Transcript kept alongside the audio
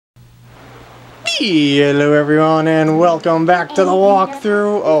Hello everyone and welcome back to the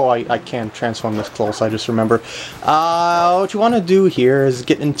walkthrough. Oh, I can't transform this close, I just remember. What you want to do here is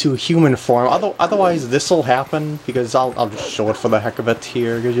get into human form. Otherwise this will happen, because I'll just show it for the heck of it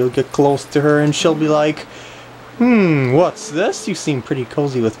here, because you'll get close to her and she'll be like, what's this? You seem pretty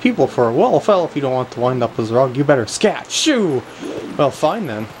cozy with people for a wolf. Well, if you don't want to wind up as rug, you better scat. Shoo! Well, fine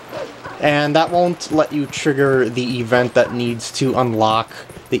then. And that won't let you trigger the event that needs to unlock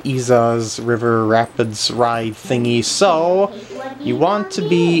the Isa's River Rapids ride thingy. So, you want to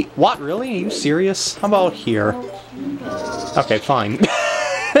be... What, really? Are you serious? How about here? Okay, fine.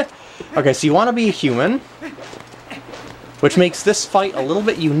 Okay, so you want to be a human, which makes this fight a little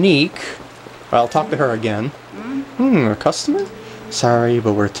bit unique. Well, I'll talk to her again. A customer? Sorry,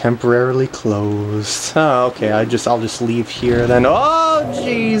 but we're temporarily closed. Oh, okay, I'll just leave here then. Oh,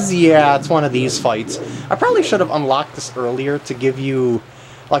 jeez, yeah, it's one of these fights. I probably should have unlocked this earlier to give you,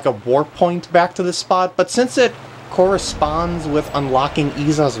 like, a warp point back to this spot, but since it corresponds with unlocking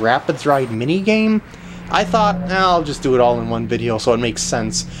Isa's Rapids Ride minigame, I thought, I'll just do it all in one video so it makes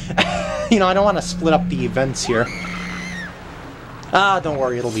sense. You know, I don't want to split up the events here. Don't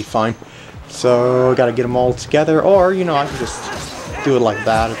worry, it'll be fine. So, gotta get them all together, or, you know, I can just do it like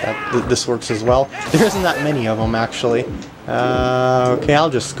that, if this works as well. There isn't that many of them, actually. Okay, I'll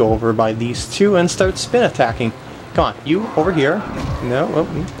just go over by these two and start spin attacking. Come on, you, over here. No,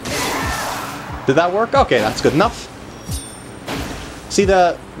 did that work? Okay, that's good enough. See,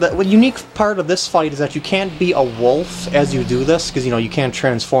 the unique part of this fight is that you can't be a wolf as you do this, because, you know, you can't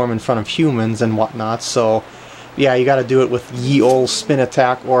transform in front of humans and whatnot, so... Yeah, you gotta do it with ye ol' spin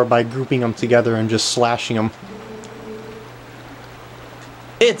attack, or by grouping them together and just slashing them.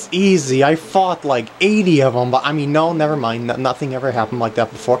 It's easy, I fought like 80 of them, but I mean, no, never mind, nothing ever happened like that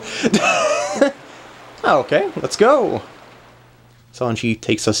before. Okay, let's go. So, and she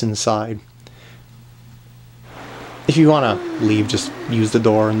takes us inside. If you wanna leave, just use the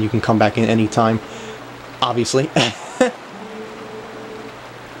door and you can come back in any time. Obviously.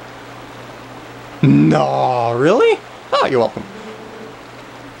 No, really? Oh, you're welcome.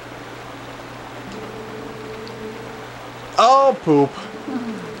 Oh, poop.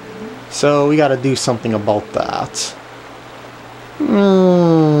 So, we gotta do something about that.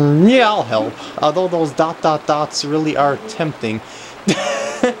 Yeah, I'll help. Although those dots really are tempting.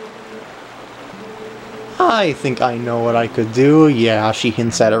 I think I know what I could do. Yeah, she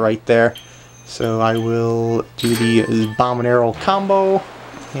hints at it right there. So, I will do the bomb and arrow combo.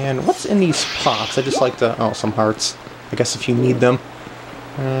 And what's in these pots? I just like to... Oh, some hearts. I guess if you need them.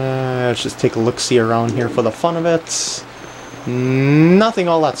 Let's just take a look-see around here for the fun of it. Nothing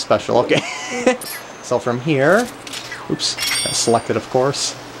all that special. Okay. So from here... Oops. Selected, of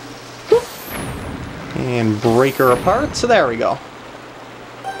course. And break her apart. So there we go.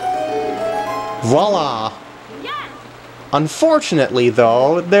 Voila! Unfortunately,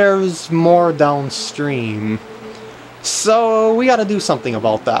 though, there's more downstream. So, we gotta do something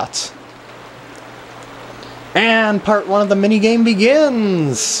about that. And part 1 of the minigame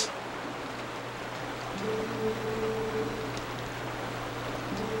begins!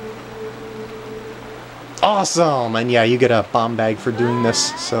 Awesome! And yeah, you get a bomb bag for doing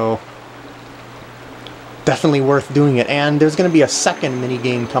this, so... Definitely worth doing it. And there's gonna be a second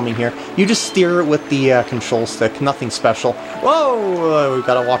minigame coming here. You just steer it with the control stick, nothing special. Whoa! We've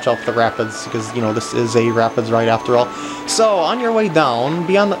gotta watch out for the rapids, because, you know, this is a rapids ride after all. So, on your way down,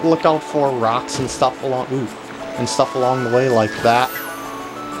 be on the lookout for rocks and stuff along... Ooh, and stuff along the way like that.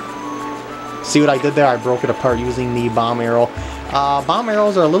 See what I did there? I broke it apart using the bomb arrow. Bomb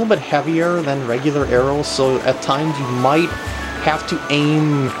arrows are a little bit heavier than regular arrows, so at times you might have to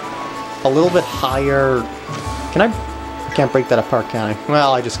aim a little bit higher. Can I can't break that apart, can I?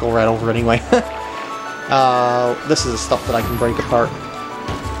 Well, I just go right over it anyway. This is the stuff that I can break apart.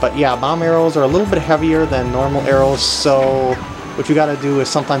 But yeah, bomb arrows are a little bit heavier than normal arrows, so what you gotta do is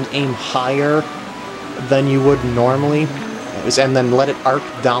sometimes aim higher than you would normally, and then let it arc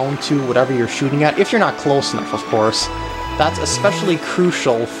down to whatever you're shooting at, if you're not close enough, of course. That's especially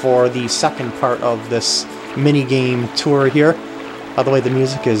crucial for the second part of this minigame tour here. By the way, the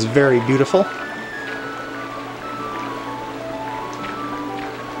music is very beautiful.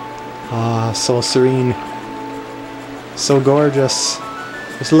 Ah, so serene. So gorgeous.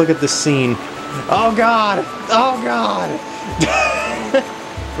 Just look at this scene. Oh god! Oh god!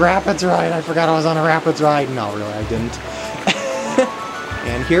 Rapids ride! I forgot I was on a rapids ride. No, really, I didn't.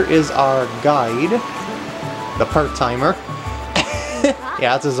 And here is our guide. The part-timer.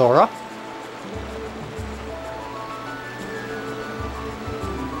 Yeah, it's a Zora.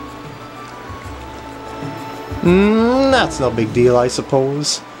 That's no big deal, I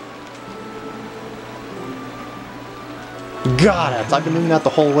suppose. Got it! I've been doing that the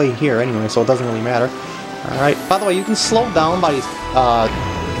whole way here anyway, so it doesn't really matter. Alright, by the way, you can slow down by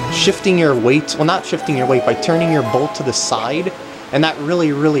shifting your weight, well not shifting your weight, by turning your boat to the side, and that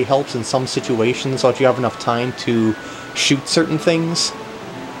really, really helps in some situations so that you have enough time to shoot certain things.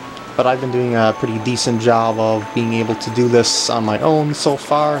 But I've been doing a pretty decent job of being able to do this on my own so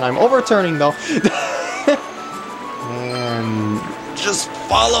far, and I'm overturning though. And just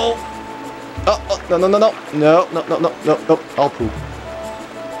follow. Oh, no, no, no, no, no, no, no, no, no, no, I'll poop.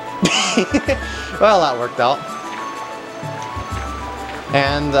 Well, that worked out.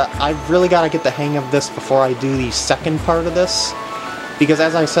 And I've really got to get the hang of this before I do the second part of this. Because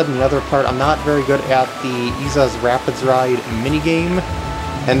as I said in the other part, I'm not very good at the Isa's Rapids Ride minigame.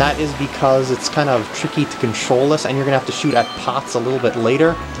 And that is because it's kind of tricky to control this, and you're going to have to shoot at pots a little bit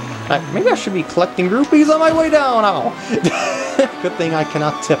later. Maybe I should be collecting rupees on my way down now! Good thing I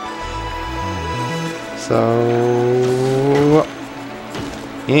cannot tip. So...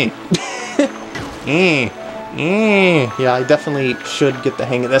 Yeah, I definitely should get the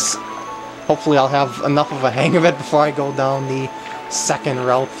hang of this. Hopefully I'll have enough of a hang of it before I go down the second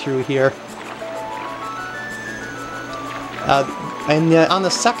route through here. And on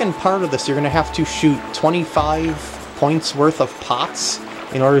the second part of this, you're going to have to shoot 25 points worth of pots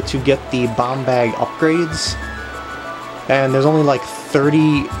in order to get the bomb bag upgrades. And there's only like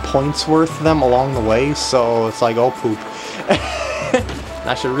 30 points worth of them along the way, so it's like, oh poop.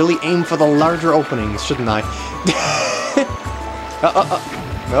 I should really aim for the larger openings, shouldn't I?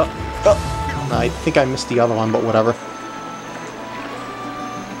 I think I missed the other one, but whatever.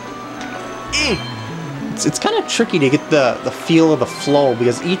 It's kind of tricky to get the feel of the flow,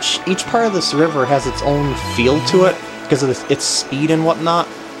 because each part of this river has its own feel to it, because of its speed and whatnot.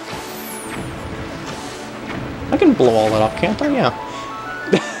 I can blow all that up, can't I? Yeah.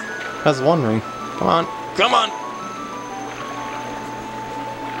 I was wondering. Come on. Come on!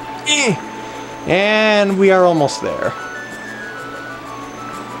 And we are almost there.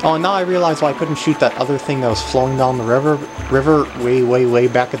 Oh, and now I realize why I couldn't shoot that other thing that was flowing down the river way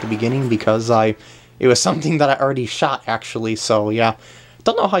back at the beginning, because it was something that I already shot, actually, so yeah.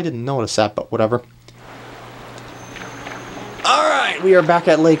 Don't know how I didn't notice that, but whatever. Alright, we are back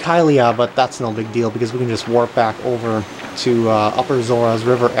at Lake Hylia, but that's no big deal, because we can just warp back over to Upper Zora's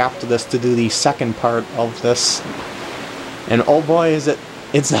River after this to do the second part of this. And oh boy, is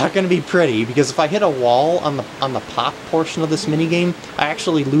it's not going to be pretty, because if I hit a wall on the pot portion of this minigame, I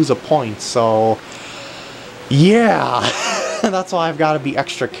actually lose a point, so... yeah! That's why I've got to be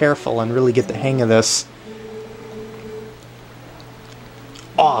extra careful and really get the hang of this.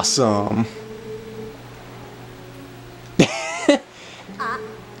 Awesome!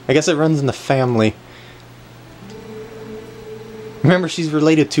 I guess it runs in the family. Remember, she's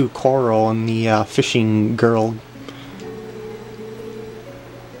related to Koro and the fishing girl.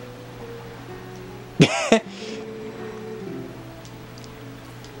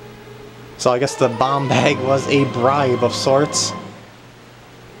 So I guess the bomb bag was a bribe of sorts.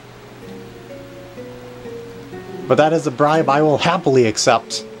 But that is a bribe I will happily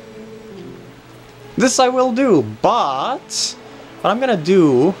accept. This I will do, but what I'm gonna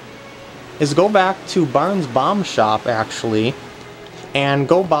do is go back to Barnes Bomb Shop, actually, and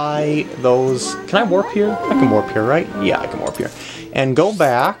go buy those... Can I warp here? I can warp here, right? Yeah, I can warp here. And go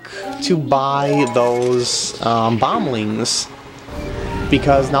back to buy those bomblings.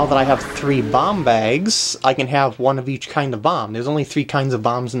 Because now that I have 3 bomb bags, I can have one of each kind of bomb. There's only 3 kinds of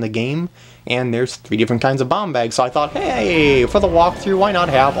bombs in the game, and there's 3 different kinds of bomb bags. So I thought, hey, for the walkthrough, why not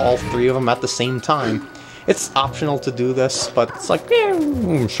have all 3 of them at the same time? It's optional to do this, but it's like,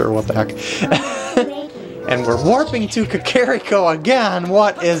 yeah, sure, what the heck. And we're warping to Kakariko again!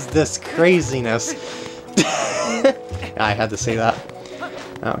 What is this craziness? I had to say that.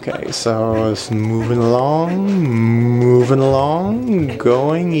 Okay, so it's moving along,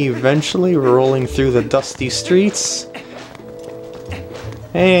 going, eventually rolling through the dusty streets.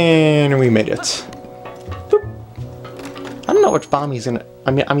 And we made it. Boop. I don't know which bomb he's gonna...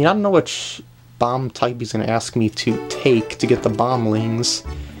 I mean, I don't know which bomb type he's gonna ask me to take to get the bomblings.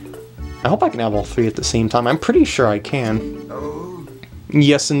 I hope I can have all 3 at the same time. I'm pretty sure I can. Oh.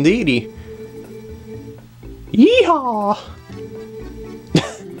 Yes, indeedy. Yeehaw!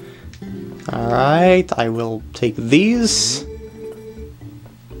 Alright, I will take these.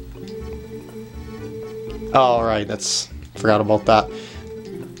 Alright, forgot about that.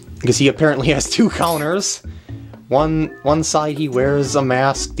 Because he apparently has 2 counters. One side he wears a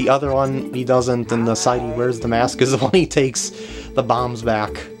mask, the other one he doesn't, and the side he wears the mask is the one he takes the bombs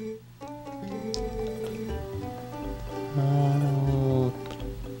back.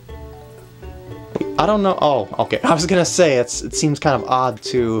 I don't know. Oh, okay. I was gonna say, it seems kind of odd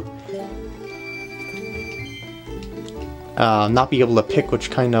to not be able to pick which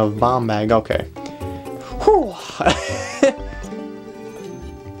kind of bomb bag. Okay. Whew.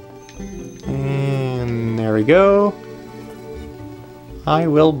 And there we go. I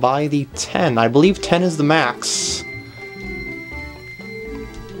will buy the 10. I believe 10 is the max.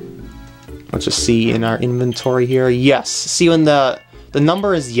 Let's just see in our inventory here. Yes. See, when the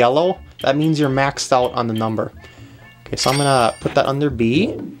number is yellow, that means you're maxed out on the number. Okay, so I'm gonna put that under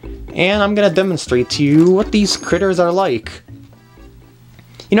B, and I'm gonna demonstrate to you what these critters are like.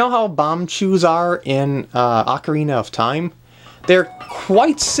 You know how bomb chews are in Ocarina of Time? They're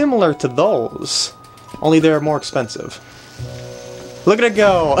quite similar to those, only they're more expensive. Look at it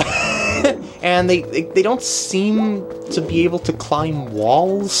go! And they don't seem to be able to climb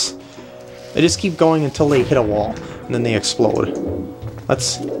walls. They just keep going until they hit a wall, and then they explode.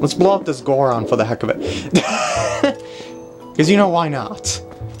 Let's blow up this Goron for the heck of it. Because you know why not.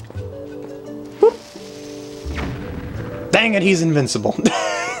 Whoop. Dang it, he's invincible.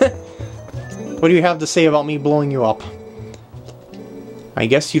 What do you have to say about me blowing you up? I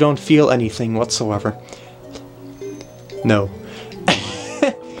guess you don't feel anything whatsoever. No.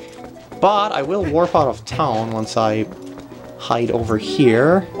 But I will warp out of town once I hide over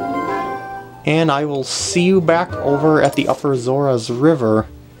here. And I will see you back over at the Upper Zora's River.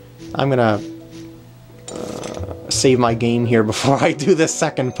 I'm gonna save my game here before I do this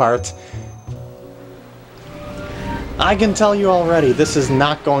second part. I can tell you already, this is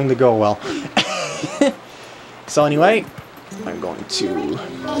not going to go well. So anyway, I'm going to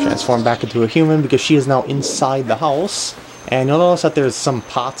transform back into a human because she is now inside the house. And you'll notice that there's some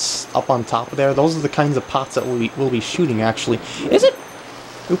pots up on top of there. Those are the kinds of pots that we'll be shooting, actually. Is it?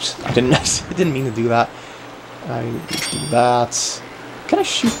 Oops, I didn't mean to do that. I do that. Can I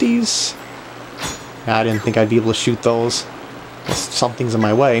shoot these? Yeah, I didn't think I'd be able to shoot those. Something's in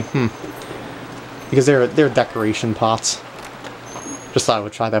my way. Because they're decoration pots. Just thought I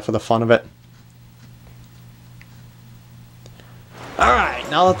would try that for the fun of it. Alright,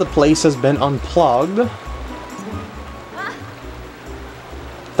 now that the place has been unplugged.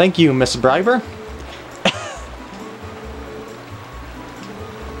 Thank you, Miss Briber.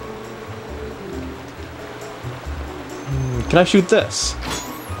 Can I shoot this?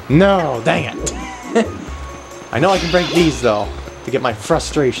 No, dang it. I know I can break these, though, to get my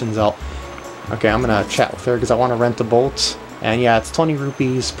frustrations out. Okay, I'm gonna chat with her because I want to rent a boat. And yeah, it's 20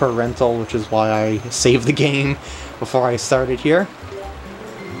 rupees per rental, which is why I saved the game before I started here.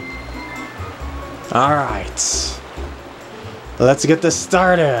 Alright. Let's get this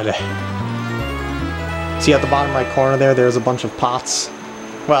started. See at the bottom right corner there, there's a bunch of pots.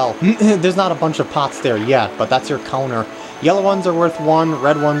 Well, there's not a bunch of pots there yet, but that's your counter. Yellow ones are worth 1,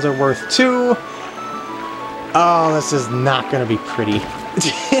 red ones are worth 2. Oh, this is not gonna be pretty.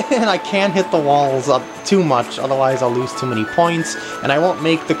 And I can't hit the walls up too much, otherwise I'll lose too many points, and I won't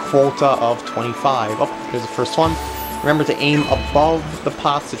make the quota of 25. Oh, here's the first one. Remember to aim above the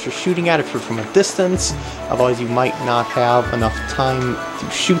pots that you're shooting at if you're from a distance, otherwise you might not have enough time to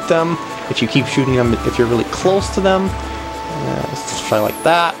shoot them. If you keep shooting them, if you're really close to them. Let's just try like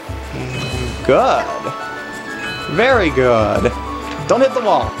that. And good. Very good. Don't hit the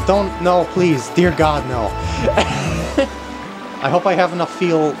wall. Don't, no, please. Dear God, no. I hope I have enough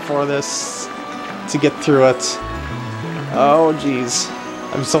feel for this to get through it. Oh, jeez.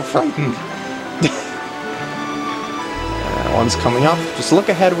 I'm so frightened. One's coming up. Just look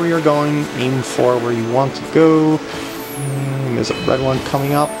ahead where you're going. Aim for where you want to go. There's a red one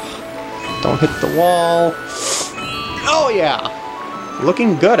coming up. Don't hit the wall. Oh, yeah.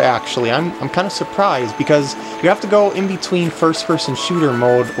 Looking good, actually. I'm kind of surprised because you have to go in between first-person shooter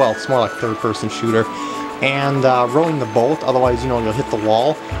mode. Well, it's more like third-person shooter. And rowing the boat, otherwise, you know, you'll hit the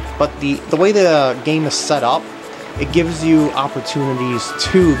wall. But the way the game is set up, it gives you opportunities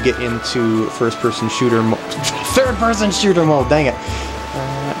to get into first-person shooter mode. Third-person shooter mode, dang it.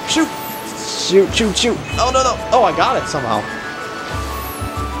 Shoot! Shoot, shoot, shoot. Oh, no, no. Oh, I got it somehow.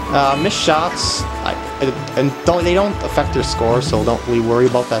 Missed shots, and they don't affect your score, so don't really worry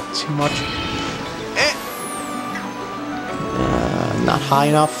about that too much. Not high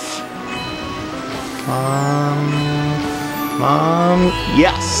enough. Come on.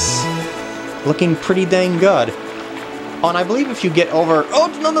 Yes! Looking pretty dang good. Oh, and I believe if you get over... Oh,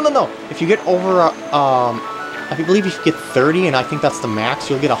 no. If you get over... I believe if you get 30, and I think that's the max,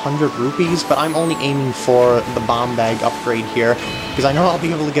 you'll get 100 rupees, but I'm only aiming for the bomb bag upgrade here, because I know I'll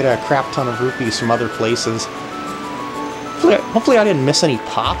be able to get a crap ton of rupees from other places. Hopefully I didn't miss any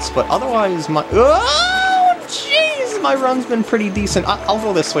pots, but otherwise my... Oh, jeez! my run's been pretty decent. I'll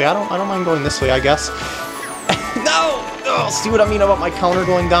go this way. I don't mind going this way, I guess. No! Oh, see what I mean about my counter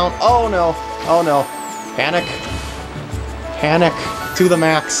going down? Oh no! Oh no! Panic! Panic to the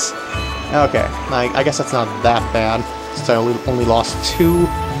max. Okay, I guess that's not that bad. Since I only lost 2.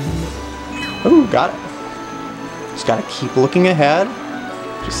 Ooh, got it. Just gotta keep looking ahead.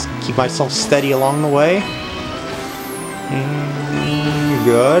 Just keep myself steady along the way.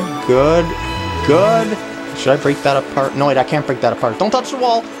 Good, good, good. Should I break that apart? No, wait, I can't break that apart. Don't touch the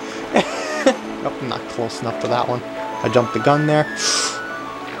wall! Nope, I'm not close enough to that one. I jumped the gun there.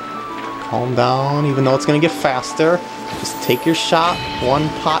 Calm down, even though it's gonna get faster. Just take your shot, one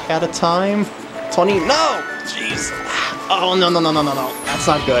pot at a time. 20, no! Jeez! Oh, no, no, no, no, no, no. That's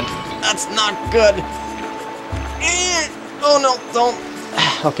not good. That's not good! Oh, no, don't...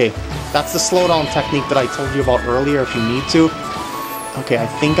 Okay, that's the slowdown technique that I told you about earlier if you need to. Okay, I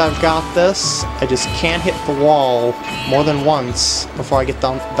think I've got this. I just can't hit the wall more than once before I get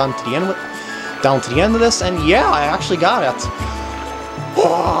down to the end of this, and yeah, I actually got it.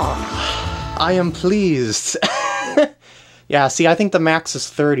 Oh, I am pleased. Yeah, see, I think the max is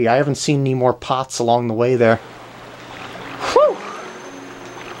 30. I haven't seen any more pots along the way there. Whew!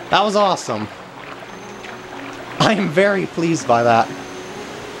 That was awesome. I am very pleased by that.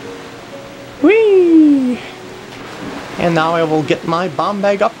 Whee! And now I will get my bomb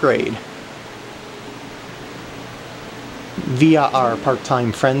bag upgrade. Via our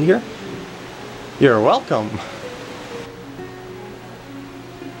part-time friend here. You're welcome.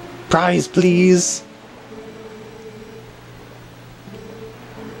 Prize, please!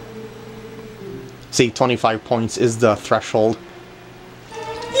 See, 25 points is the threshold.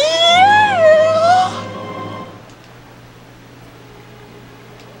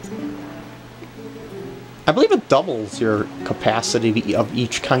 I believe it doubles your capacity of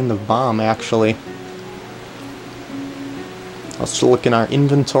each kind of bomb, actually. Let's look in our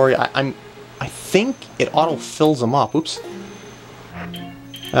inventory. I think it auto-fills them up. Oops.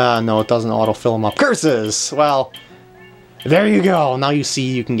 No, it doesn't auto-fill them up. Curses! Well, there you go. Now you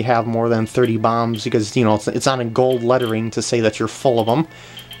see you can have more than 30 bombs because, you know, it's on a gold lettering to say that you're full of them.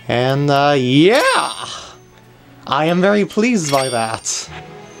 And, yeah! I am very pleased by that.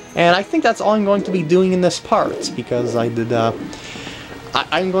 And I think that's all I'm going to be doing in this part, because I did,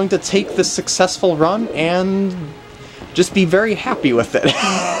 I'm going to take this successful run and just be very happy with it.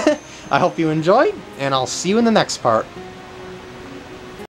 I hope you enjoyed, and I'll see you in the next part.